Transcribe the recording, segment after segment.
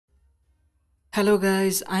Hello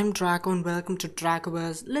guys, I'm Draco and welcome to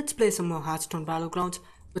dracozzzgaming. Let's play some more Hearthstone Battlegrounds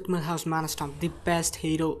with MillHouse Manastorm, the best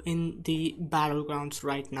hero in the Battlegrounds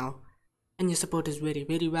right now. And your support is very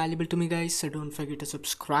valuable to me guys, so don't forget to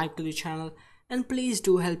subscribe to the channel and please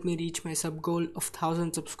do help me reach my sub goal of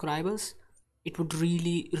 1000 subscribers. It would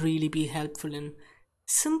really be helpful, and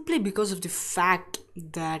simply because of the fact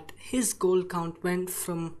that his goal count went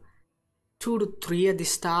from 2 to 3 at the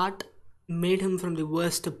start made him from the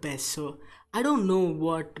worst to best. So I don't know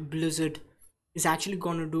what Blizzard is actually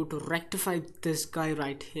gonna do to rectify this guy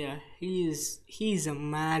right here. He's a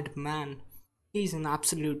madman. He's an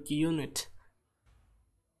absolute unit.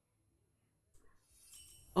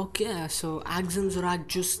 Okay, so Axumzorak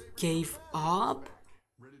just gave up.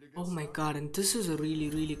 Oh my god, and this is a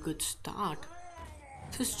really good start.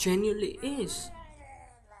 This genuinely is.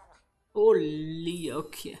 Holy,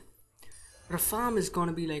 okay. Rafam is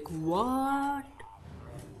gonna be like, what?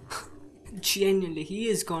 Genuinely, he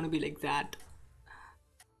is gonna be like that.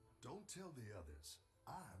 Don't tell the others.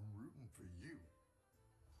 I'm rooting for you.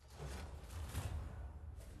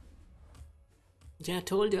 Yeah, I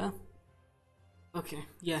told ya. Okay,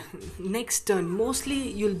 yeah. Next turn,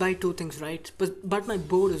 mostly you'll buy two things, right? But my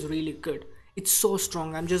board is really good. It's so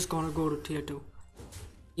strong. I'm just gonna go to tier 2.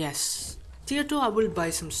 Yes. Tier 2, I will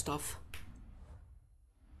buy some stuff.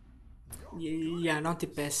 Yeah, not the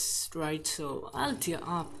best, right? So I'll tier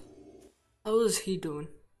up. How is he doing?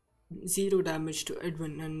 0 damage to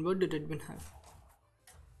Edwin. And what did Edwin have?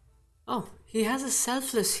 Oh, he has a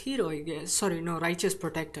selfless hero, I guess. Sorry, no, righteous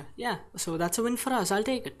protector. Yeah, so that's a win for us. I'll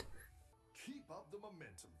take it. Keep up the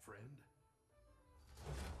momentum, friend.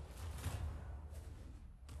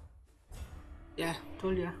 Yeah,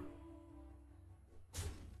 told ya.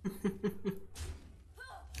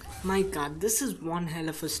 My god, this is one hell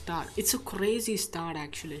of a start. It's a crazy start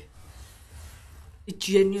actually. It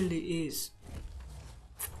genuinely is.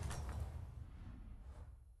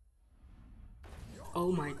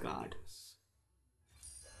 Oh my god.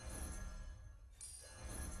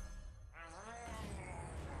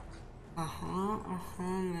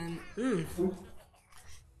 Man.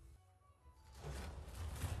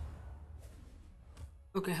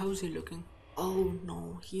 Okay, how's he looking? Oh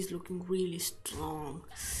no, he's looking really strong.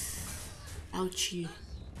 Ouchie.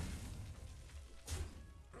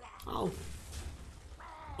 Oh.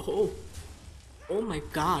 Oh. Oh my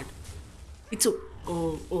god. It's a...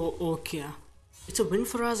 Oh, okay. It's a win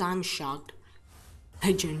for us, I'm shocked.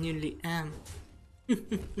 I genuinely am.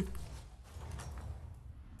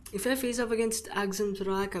 If I face up against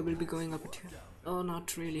Axumzorak, I will be going up here. Oh,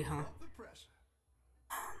 not really, huh? The pressure.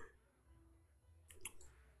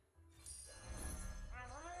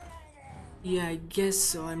 Yeah, I guess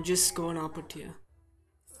so. I'm just going up a tier.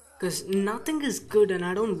 Because nothing is good and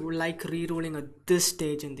I don't like rerolling at this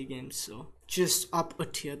stage in the game. So just up a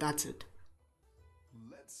tier, that's it.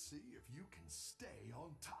 Let's see if you can stay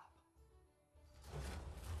on top.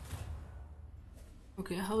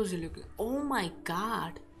 Okay, how is he looking? Oh my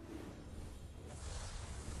god.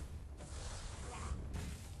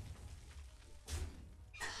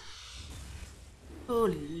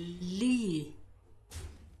 Holy.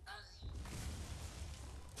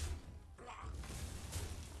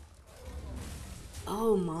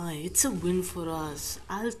 Oh my, it's a win for us.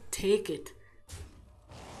 I'll take it.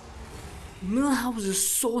 MillHouse is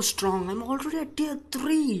so strong. I'm already at tier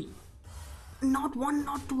 3. Not 1,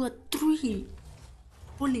 not 2, a 3.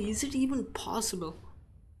 Holy, is it even possible?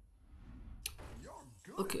 You're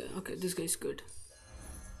good. Okay, this guy's good.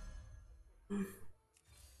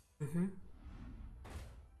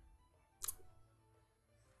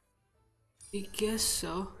 I guess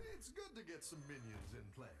so. It's good to get some minions in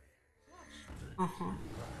play.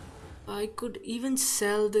 I could even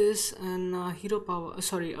sell this and hero power.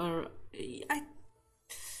 Sorry, or I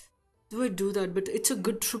do I do that? But it's a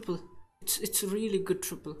good triple. It's a really good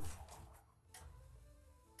triple.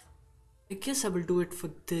 I guess I will do it for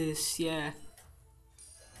this. Yeah.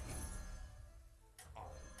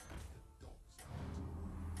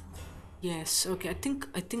 Yes. Okay. I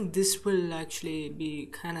think this will actually be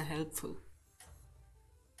kind of helpful.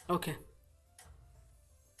 Okay.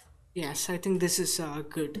 Yes, I think this is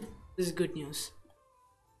good. This is good news.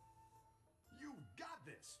 You got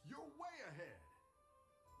this. You're way ahead.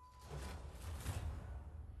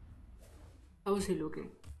 How is he looking?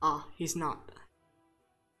 Ah, he's not.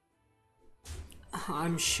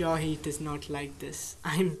 I'm sure he does not like this.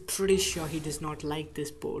 I'm pretty sure he does not like this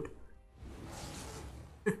board.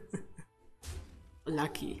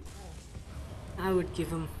 Lucky. I would give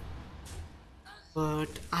him. But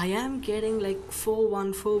I am getting like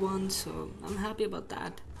 4-1, 4-1, so I'm happy about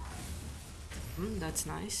that. That's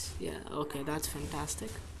nice. Yeah, okay, that's fantastic.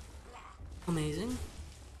 Amazing.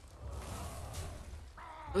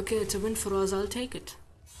 Okay, it's a win for us, I'll take it.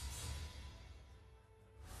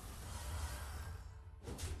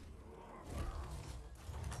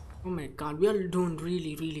 Oh my god, we are doing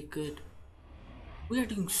really, really good. We are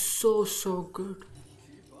doing so good.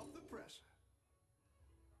 Keep up the pressure.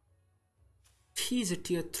 He's a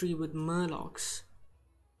tier 3 with Murlocs.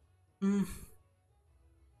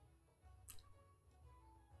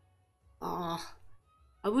 Ah,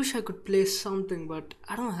 I wish I could play something, but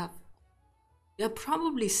I don't have. Yeah,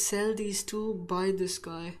 probably sell these two, buy this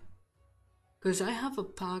guy. Because I have a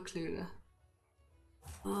pack later.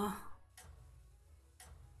 I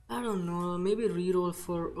don't know, maybe reroll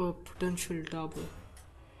for a potential double.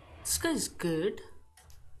 This guy's good,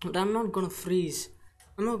 but I'm not gonna freeze.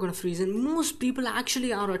 I'm not gonna freeze, and most people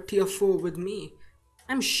actually are at tier 4 with me.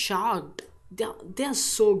 I'm shocked. They're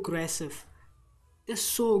so aggressive. They're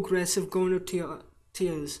so aggressive going to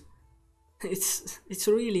tiers. It's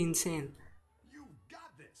really insane. You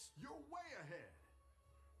got this. You're way ahead.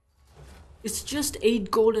 It's just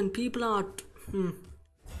 8 gold and people are.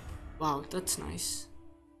 Wow, that's nice.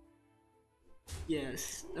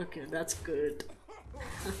 Yes, okay, that's good.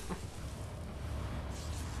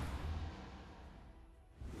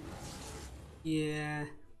 Yeah.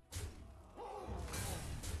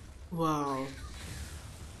 Wow.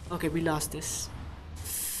 Okay, we lost this.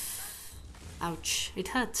 Ouch. It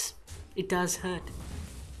hurts. It does hurt.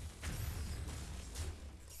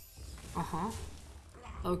 Uh-huh.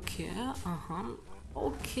 Okay, uh-huh.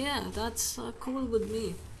 Okay, that's cool with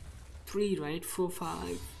me. 3, right? 4,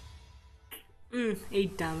 5.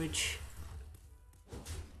 8 damage.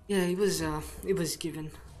 Yeah, it was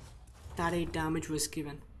given. That 8 damage was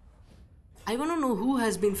given. I wanna know who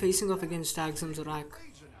has been facing off against Axum Zorak.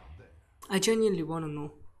 Agent out there. I genuinely wanna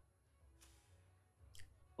know.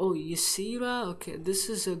 Oh, Ysira? Okay, this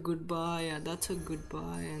is a goodbye. Yeah, that's a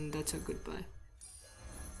goodbye, and that's a goodbye.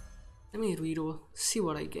 Let me reroll, see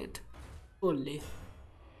what I get. Holy.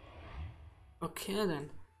 Okay then.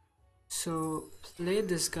 So, play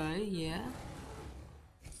this guy, yeah.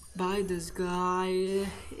 Buy this guy.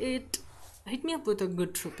 It hit me up with a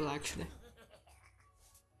good triple actually.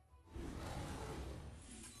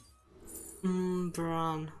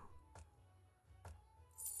 Bran.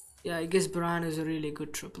 Yeah, I guess Bran is a really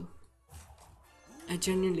good triple. I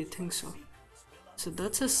genuinely think so. So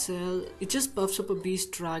that's a sell. It just buffs up a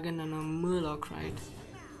beast dragon and a murloc, right?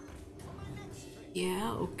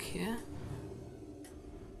 Yeah, okay.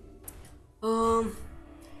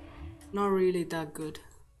 Not really that good.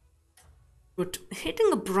 But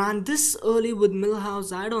hitting a brand this early with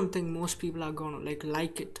MillHouse, I don't think most people are gonna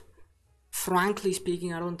like it. Frankly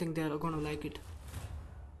speaking, I don't think they're gonna like it.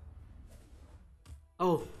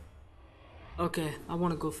 Oh. Okay, I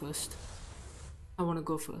wanna go first. I wanna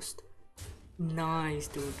go first. Nice,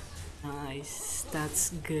 dude. Nice.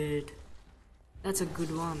 That's good. That's a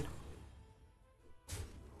good one.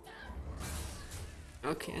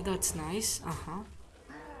 Okay, that's nice. Uh-huh.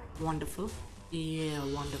 Wonderful. Yeah,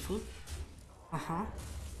 wonderful. Uh-huh.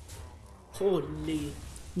 Holy.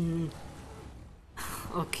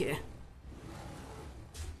 Okay.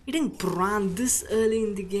 Hitting Bran this early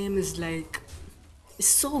in the game is like... It's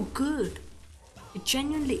so good. It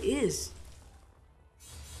genuinely is.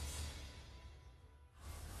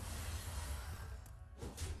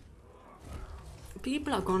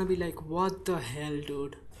 People are gonna be like, what the hell,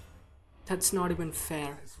 dude? That's not even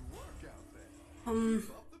fair. Nice work out there. Keep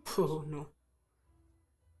up the pressure. Oh no.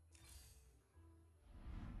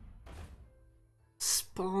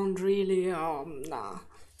 Spawn really? Nah.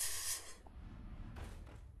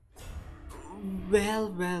 Well,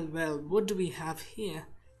 what do we have here?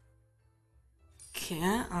 Okay,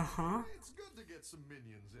 uh-huh. It's good to get some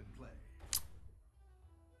minions in play.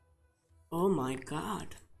 Oh my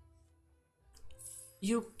god.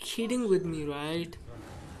 You're kidding with me, right?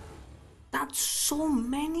 That's so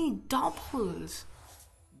many doubles.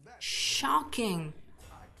 That's Shocking.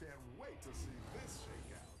 I can't wait to see this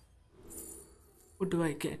shake out. What do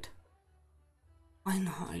I get?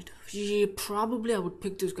 Einheit. Yeah, probably I would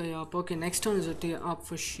pick this guy up. Okay, next turn is a tier up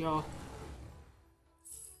for sure.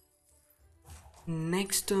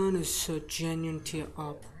 Next turn is a genuine tier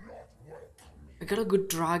up. I got a good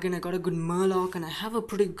dragon, I got a good murloc, and I have a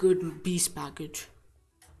pretty good beast package.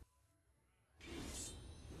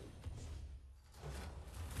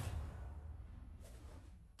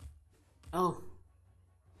 Oh.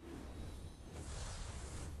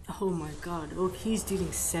 Oh my god. Oh, he's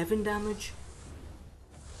dealing 7 damage?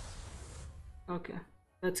 Okay,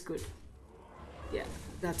 that's good. Yeah,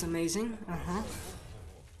 that's amazing. Uh-huh.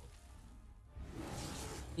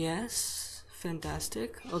 Yes,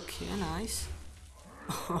 fantastic. Okay, nice.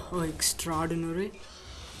 Oh, extraordinary.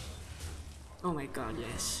 Oh my god,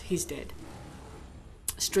 yes, he's dead.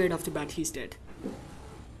 Straight off the bat, he's dead.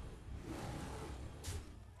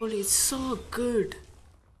 Holy, it's so good.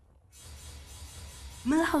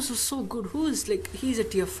 MillHouse is so good. Who is like, he's a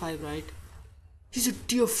tier 5, right? He's a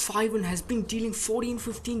tier 5 and has been dealing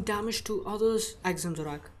 14-15 damage to others. Axum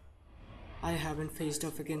Zorak. I haven't faced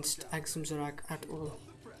off against Axum Zorak at all.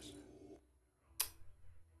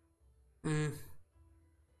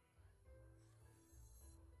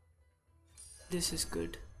 This is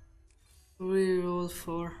good. Reroll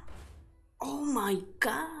for. Oh my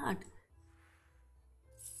god!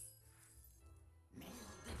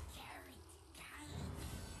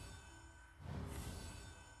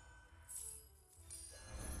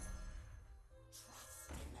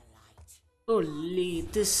 Holy,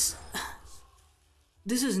 this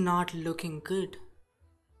is not looking good.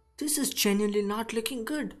 This is genuinely not looking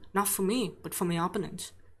good. Not for me, but for my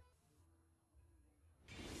opponents.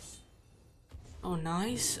 Oh,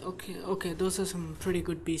 nice. Okay, okay, those are some pretty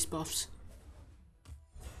good beast buffs.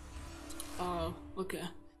 Oh, okay.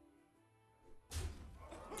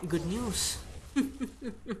 Good news.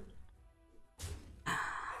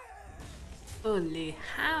 Holy,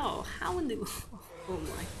 how? How in the... Oh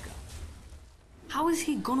my god. How is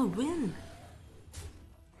he gonna win?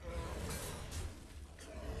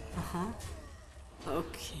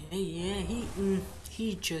 Okay, yeah,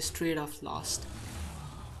 he just straight off lost.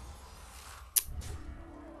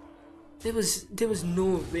 There was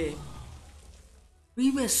no way.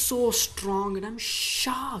 We were so strong and I'm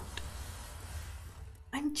shocked.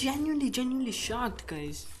 I'm genuinely shocked,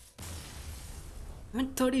 guys. I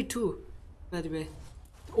went 32, by the way.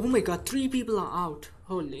 Oh my god, 3 people are out.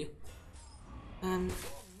 Holy. And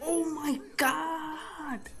oh my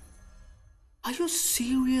god. Are you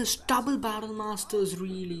serious? Double Battle Masters,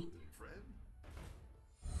 really?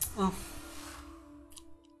 Oh.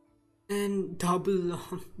 And double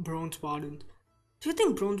Bronze Warden. Do you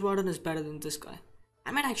think Bronze Warden is better than this guy?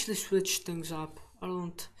 I might actually switch things up. I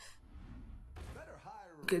don't...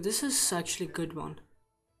 Okay, this is actually a good one.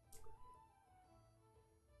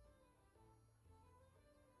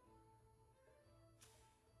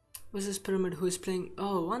 Versus Pyramid, who is playing...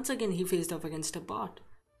 Oh, once again he faced off against a bot.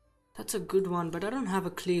 That's a good one, but I don't have a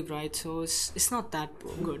cleave, right? So it's not that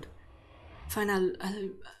good. Fine, I'll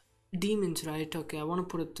demons, right? Okay, I want to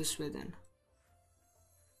put it this way then.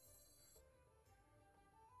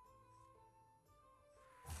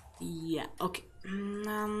 Yeah, okay.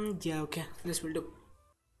 Yeah, okay, this will do.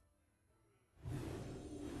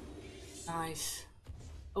 Nice.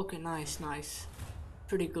 Okay, nice.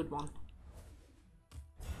 Pretty good one.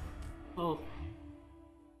 Oh.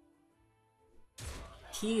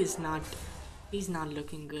 He's not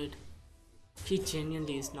looking good. He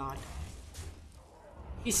genuinely is not.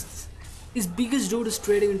 His biggest dude is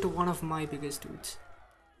trading into one of my biggest dudes.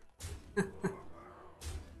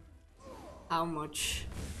 How much?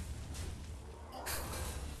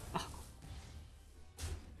 Oh.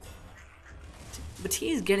 But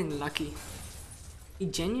he is getting lucky. He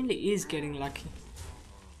genuinely is getting lucky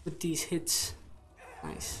with these hits.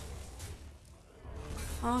 Nice.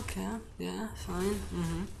 Okay, yeah, fine.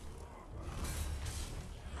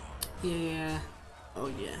 Yeah.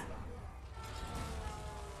 Oh yeah.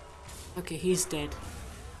 Okay, he's dead.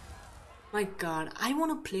 My god, I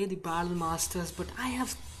want to play the Battle Masters, but I have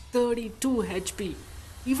 32 HP.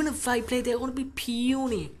 Even if I play, they're gonna be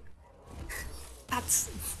puny. That's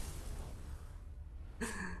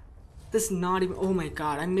not even... Oh my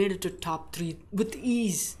god, I made it to top 3 with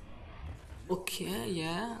ease. Okay,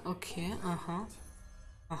 yeah, okay,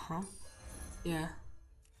 yeah.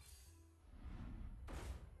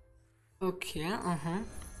 Okay,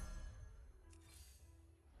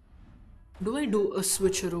 Do I do a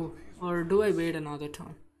switcheroo or do I wait another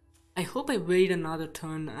turn? I hope I wait another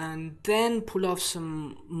turn and then pull off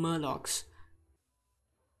some Murlocs.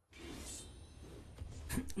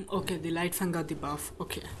 Okay, the Light Fang got the buff.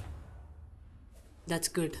 Okay. That's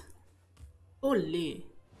good. Holy.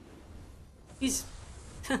 He's...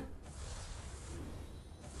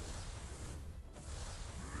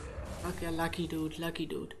 Okay, lucky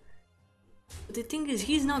dude. But the thing is,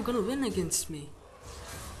 he's not gonna win against me.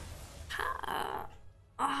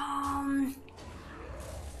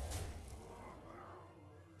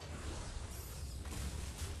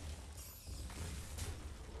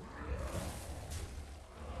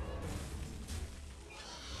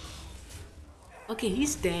 Okay,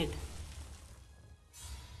 he's dead.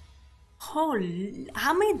 Holy,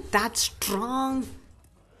 am I that strong?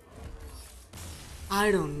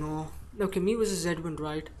 I don't know. Okay, me versus Edwin,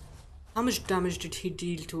 right? How much damage did he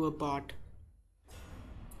deal to a bot?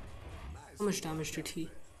 How much damage did he?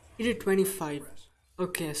 He did 25.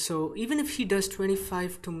 Okay, so even if he does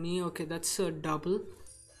 25 to me, okay, that's a double.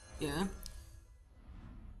 Yeah.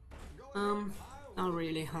 Not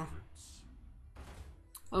really, huh?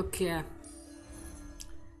 Okay.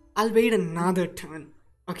 I'll wait another turn.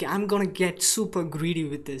 Okay, I'm gonna get super greedy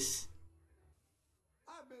with this.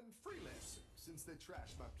 I've been freelancing since they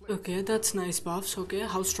trashed my place. Okay, that's nice buffs. Okay,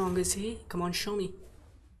 how strong is he? Come on, show me.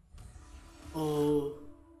 Oh,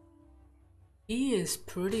 he is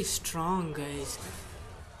pretty strong, guys.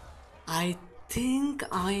 I think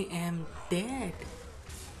I am dead.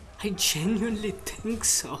 I genuinely think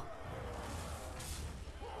so.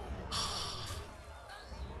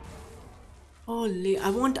 Holy, I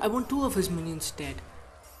want two of his minions dead.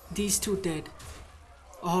 These two dead.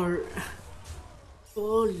 Or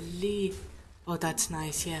holy. Oh, that's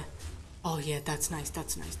nice, yeah. Oh yeah, that's nice,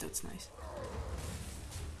 that's nice, that's nice.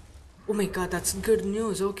 Oh my god, that's good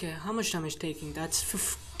news. Okay, how much damage taking? That's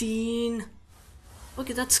 15.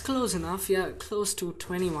 Okay, that's close enough. Yeah, close to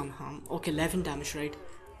 21 harm. Okay, 11 damage, right?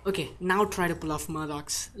 Okay, now try to pull off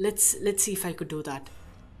Murlocs. Let's see if I could do that.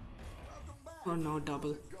 Oh no,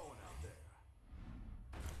 double.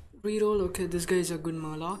 Reroll. Okay, this guy is a good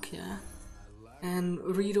Murloc, yeah. And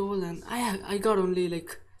reroll, and I got only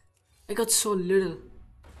like, I got so little.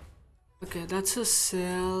 Okay, that's a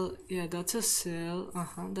cell. Yeah, that's a cell.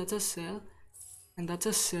 That's a cell. And that's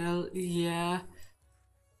a cell. Yeah.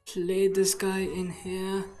 Play this guy in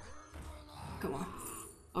here. Come on.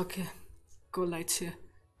 Okay. Go lights here.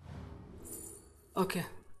 Okay.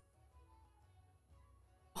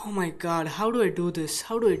 Oh my god, how do I do this?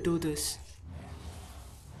 How do I do this?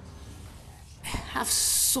 I have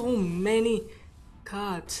so many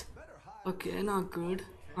cards. Okay, not good.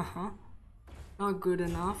 Not good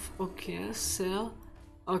enough. Okay, cell.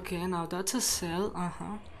 Okay, now that's a cell.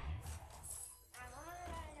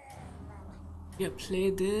 Yeah, play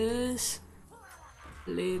this.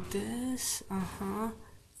 Play this.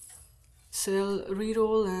 Cell,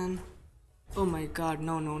 reroll, and oh my god,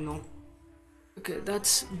 no, no, no. Okay,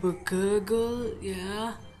 that's Burgle,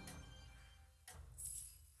 yeah.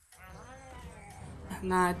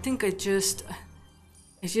 Nah, I think I just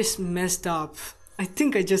messed up. I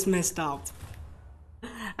think I just messed up.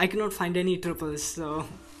 I cannot find any triples, so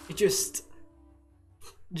I just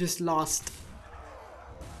lost.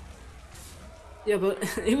 Yeah, but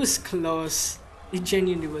it was close. It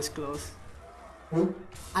genuinely was close.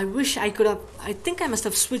 I wish I could have. I think I must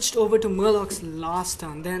have switched over to Murlocs last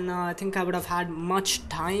turn. Then I think I would have had much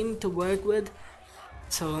time to work with.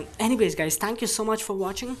 So anyways guys, thank you so much for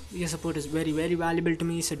watching. Your support is very valuable to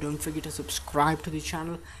me, so don't forget to subscribe to the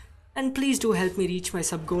channel. And please do help me reach my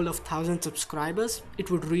sub goal of 1000 subscribers. It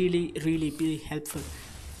would really be helpful.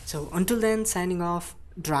 So until then, signing off,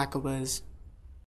 Dracozz.